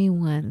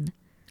everyone.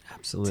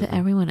 Absolutely. To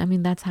everyone. I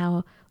mean, that's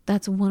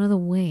one of the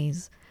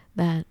ways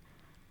that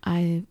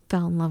I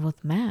fell in love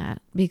with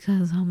Matt,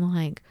 because I'm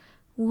like,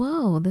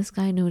 whoa, this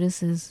guy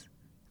notices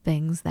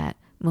things that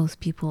most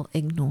people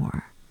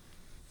ignore.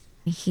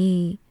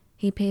 He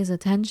pays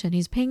attention.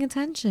 He's paying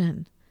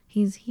attention.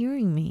 He's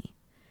hearing me.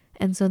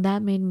 And so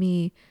that made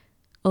me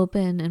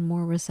open and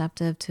more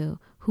receptive to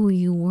who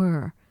you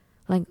were.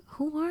 Like,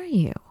 who are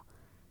you?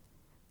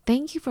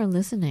 Thank you for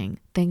listening.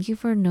 Thank you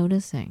for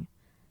noticing.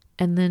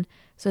 And then,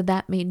 so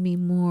that made me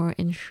more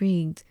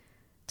intrigued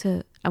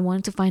I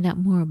wanted to find out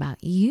more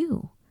about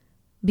you,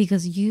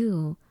 because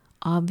you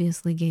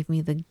obviously gave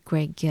me the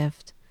great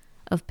gift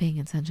of paying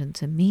attention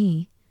to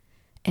me.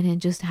 And it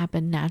just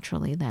happened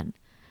naturally then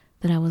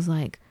that I was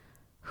like,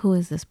 who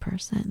is this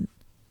person?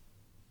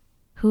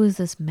 Who is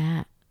this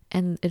Matt?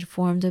 And it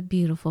formed a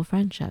beautiful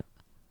friendship,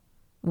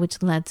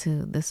 which led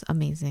to this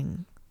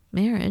amazing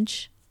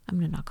marriage. I'm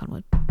going to knock on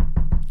wood.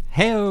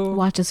 Hey-o.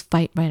 Watch us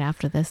fight right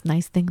after this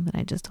nice thing that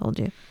I just told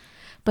you.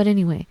 But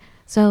anyway,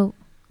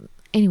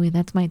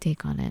 that's my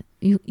take on it.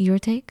 Your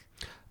take?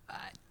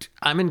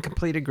 I'm in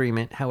complete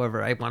agreement.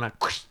 However, I want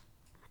to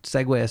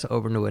segue us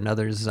over to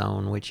another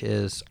zone, which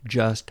is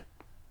just,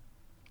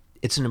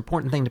 it's an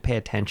important thing to pay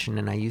attention.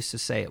 And I used to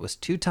say it was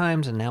 2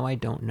 times, and now I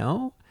don't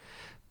know.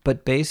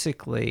 But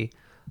basically,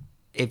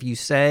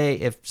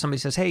 if somebody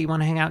says, hey, you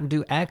want to hang out and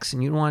do X,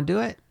 and you don't want to do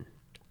it,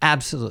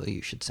 absolutely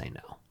you should say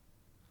no.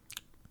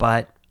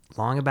 But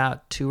long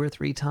about 2 or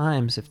 3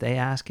 times, if they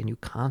ask and you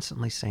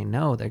constantly say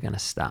no, they're going to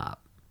stop.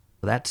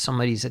 That's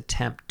somebody's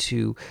attempt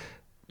to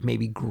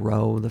maybe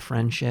grow the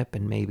friendship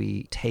and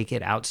maybe take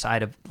it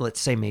outside of, let's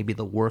say, maybe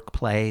the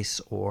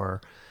workplace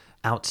or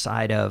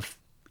outside of,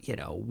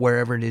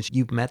 wherever it is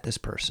you've met this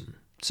person.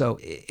 So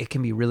it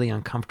can be really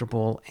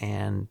uncomfortable.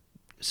 And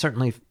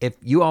certainly if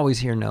you always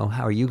hear no,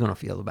 how are you going to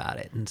feel about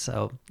it? And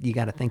so you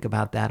got to think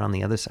about that on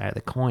the other side of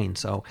the coin.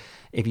 So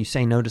if you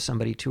say no to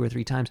somebody 2 or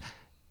 3 times,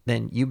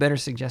 then you better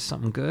suggest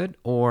something good,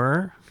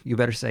 or you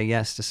better say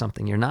yes to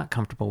something you're not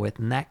comfortable with.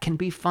 And that can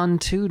be fun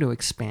too, to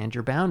expand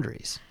your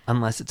boundaries,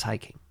 unless it's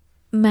hiking.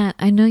 Matt,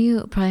 I know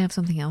you probably have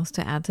something else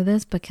to add to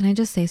this, but can I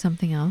just say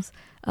something else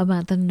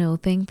about the no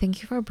thing?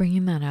 Thank you for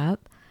bringing that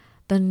up.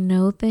 The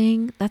no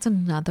thing, that's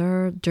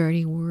another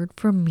dirty word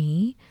for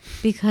me,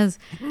 because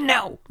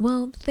no.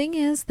 Well, the thing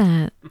is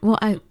that,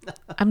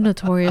 I'm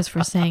notorious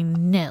for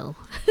saying no.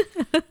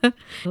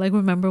 Like,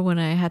 remember when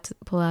I had to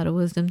pull out a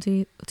wisdom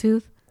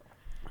tooth?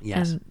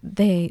 Yes. And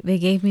they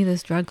gave me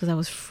this drug because I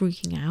was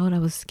freaking out. I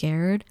was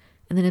scared.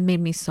 And then it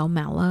made me so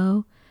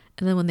mellow.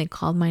 And then when they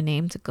called my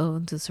name to go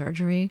into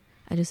surgery,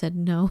 I just said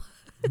no.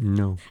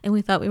 No. And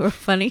we thought we were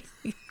funny.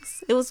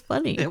 It was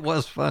funny. It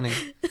was funny.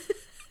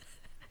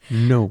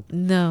 No.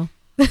 No.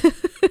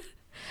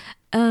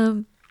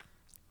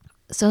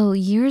 So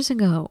years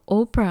ago,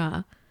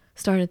 Oprah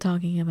started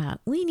talking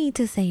about, we need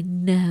to say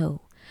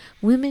no.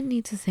 Women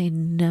need to say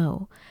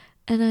no.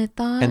 And I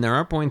thought... And there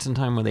are points in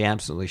time where they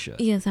absolutely should.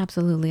 Yes,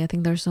 absolutely. I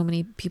think there's so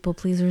many people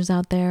pleasers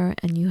out there,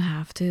 and you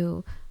have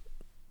to...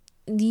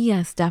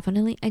 Yes,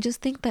 definitely. I just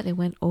think that it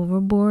went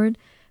overboard,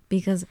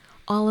 because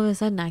all of a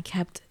sudden I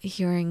kept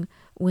hearing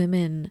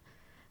women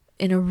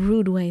in a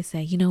rude way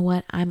say, you know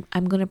what, I'm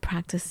going to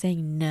practice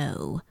saying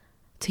no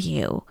to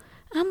you.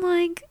 I'm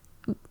like...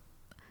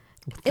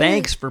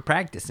 Thanks for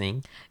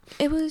practicing.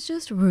 It was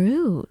just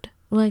rude.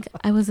 Like,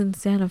 I was in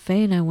Santa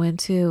Fe and I went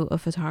to a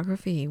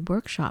photography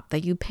workshop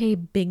that you pay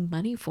big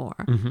money for.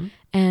 Mm-hmm.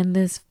 And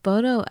this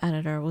photo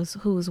editor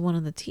who was one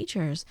of the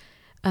teachers.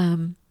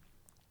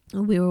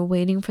 We were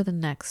waiting for the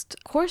next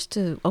course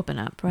to open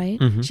up, right?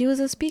 Mm-hmm. She was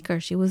a speaker.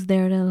 She was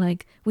there to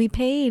we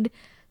paid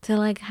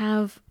to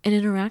have an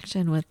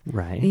interaction with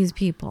these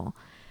people.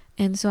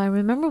 And so I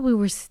remember we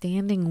were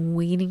standing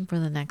waiting for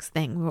the next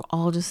thing. We were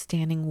all just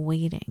standing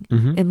waiting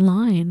in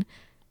line.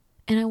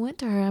 And I went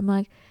to her. I'm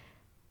like,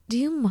 do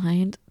you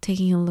mind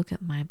taking a look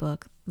at my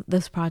book,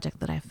 this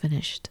project that I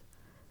finished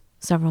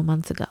several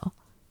months ago?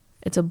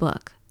 It's a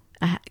book.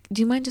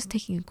 Do you mind just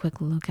taking a quick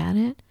look at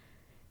it?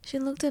 She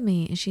looked at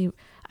me and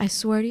I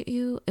swear to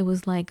you, it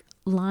was like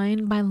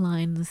line by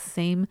line, the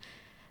same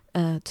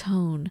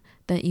tone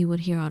that you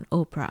would hear on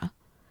Oprah.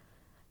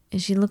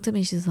 And she looked at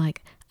me, she's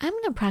like, I'm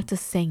going to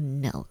practice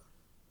saying no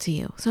to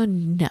you. So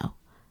no.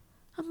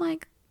 I'm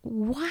like,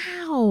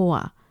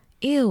 wow.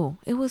 Ew.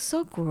 It was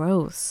so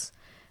gross.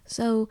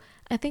 So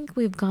I think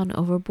we've gone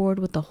overboard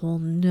with the whole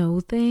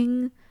no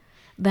thing,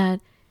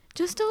 that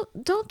just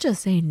don't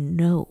just say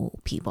no,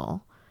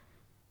 people.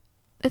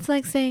 It's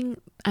like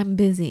saying, I'm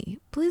busy.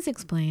 Please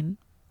explain.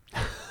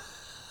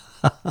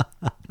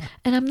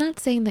 And I'm not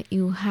saying that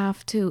you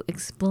have to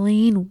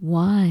explain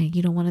why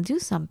you don't want to do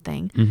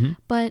something,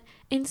 but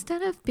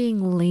instead of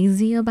being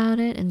lazy about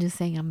it and just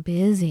saying I'm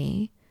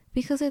busy,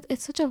 because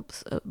it's such a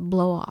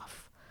blow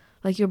off,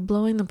 like you're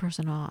blowing the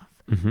person off,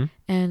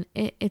 and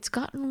it's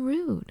gotten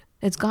rude.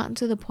 It's gotten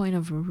to the point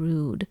of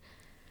rude.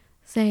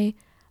 Say,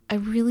 I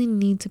really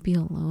need to be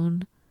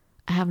alone.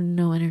 I have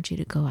no energy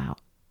to go out.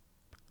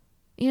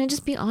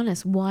 just be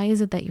honest. Why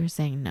is it that you're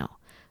saying no?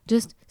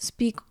 Just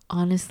speak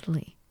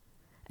honestly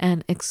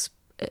and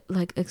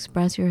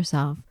express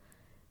yourself.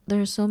 There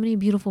are so many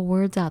beautiful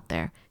words out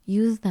there.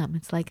 Use them.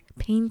 It's like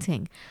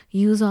painting.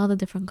 Use all the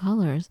different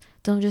colors.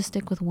 Don't just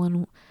stick with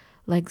one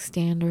like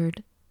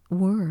standard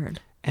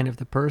word. And if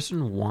the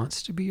person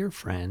wants to be your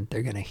friend,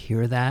 they're going to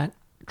hear that,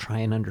 try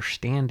and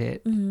understand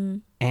it,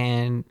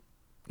 and,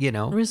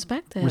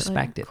 respect it.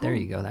 Respect it. Cool. There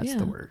you go. That's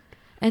the word.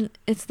 And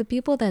it's the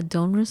people that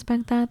don't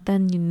respect that,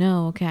 then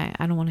okay,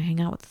 I don't want to hang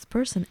out with this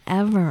person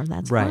ever.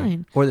 That's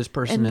fine. Or this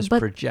person is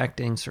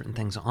projecting certain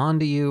things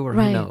onto you, or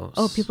who knows.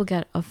 Oh, people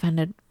get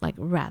offended like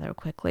rather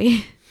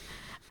quickly.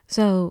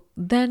 So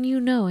then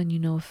and you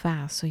know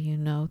fast, so you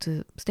know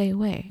to stay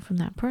away from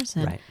that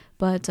person. Right.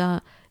 But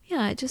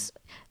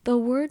the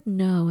word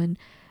no, and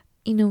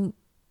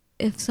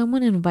if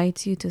someone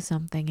invites you to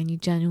something and you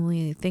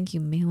genuinely think you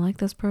may like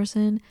this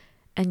person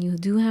and you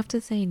do have to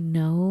say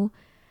no,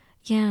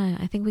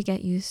 I think we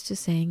get used to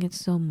saying it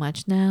so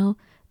much now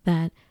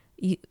that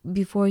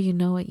before you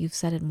know it, you've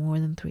said it more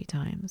than 3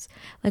 times.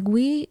 Like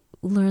we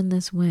learned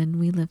this when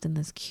we lived in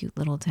this cute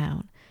little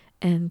town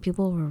and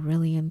people were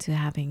really into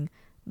having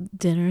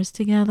dinners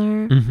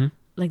together,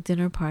 like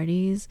dinner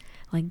parties,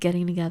 like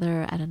getting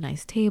together at a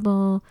nice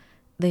table.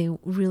 They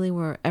really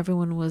were,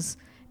 everyone was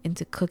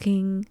into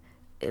cooking.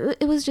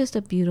 It was just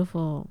a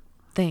beautiful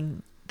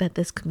thing that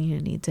this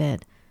community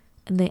did.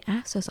 And they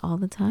asked us all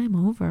the time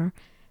over.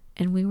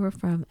 And we were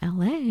from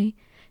LA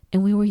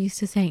and we were used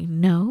to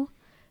saying no.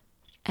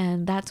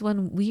 And that's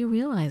when we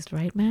realized,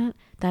 right, Matt?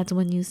 That's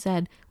when you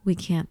said we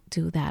can't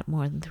do that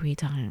more than 3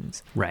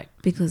 times. Right.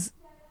 Because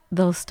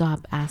they'll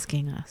stop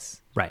asking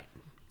us. Right.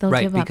 They'll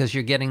give up. Because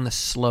you're getting the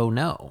slow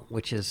no,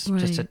 which is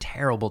just a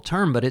terrible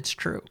term, but it's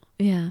true.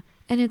 Yeah.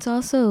 And it's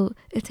also,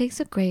 it takes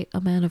a great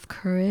amount of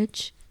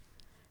courage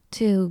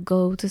to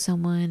go to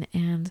someone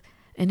and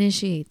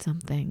initiate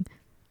something.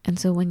 And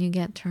so when you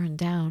get turned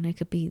down, it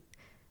could be,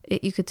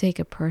 you could take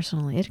it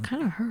personally. It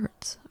kind of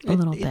hurts a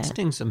little bit. It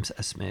stings a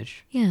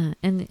smidge. Yeah.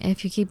 And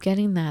if you keep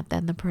getting that,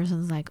 then the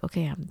person's like,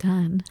 okay, I'm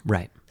done.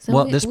 Right. So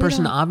well, this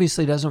person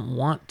obviously doesn't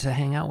want to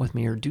hang out with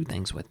me or do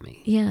things with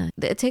me. Yeah.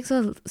 It takes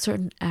a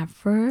certain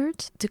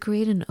effort to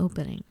create an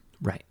opening.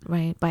 Right.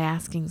 Right. By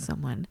asking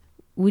someone,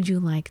 would you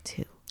like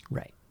to?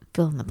 Right.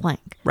 Fill in the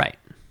blank. Right.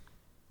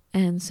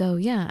 And so,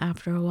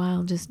 after a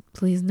while, just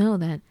please know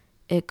that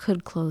it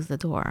could close the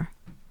door.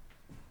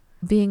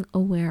 Being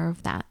aware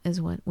of that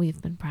is what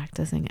we've been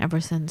practicing ever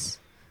since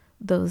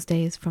those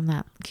days from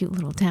that cute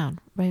little town.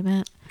 Right,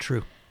 Matt?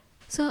 True.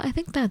 So I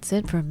think that's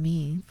it for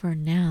me for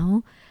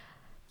now.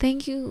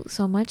 Thank you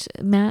so much.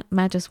 Matt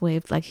just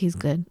waved like he's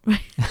good.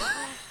 Right?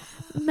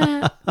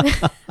 Matt.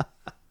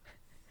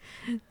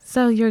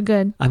 So you're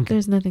good. I'm good.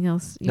 There's nothing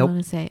else you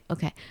want to say.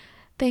 Okay.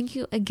 Thank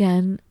you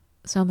again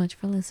so much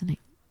for listening.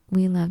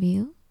 We love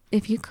you.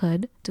 If you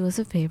could, do us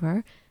a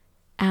favor.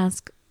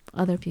 Ask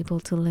other people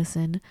to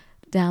listen.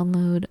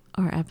 Download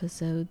our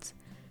episodes.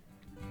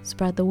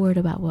 Spread the word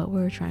about what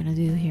we're trying to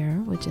do here,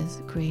 which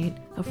is create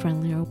a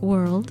friendlier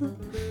world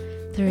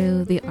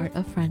through the art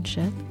of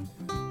friendship.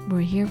 We're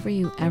here for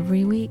you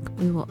every week.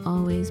 We will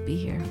always be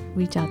here.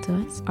 Reach out to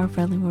us,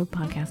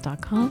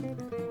 ourfriendlyworldpodcast.com.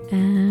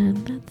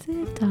 And that's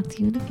it. Talk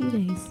to you in a few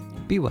days.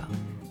 Be well.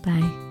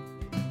 Bye.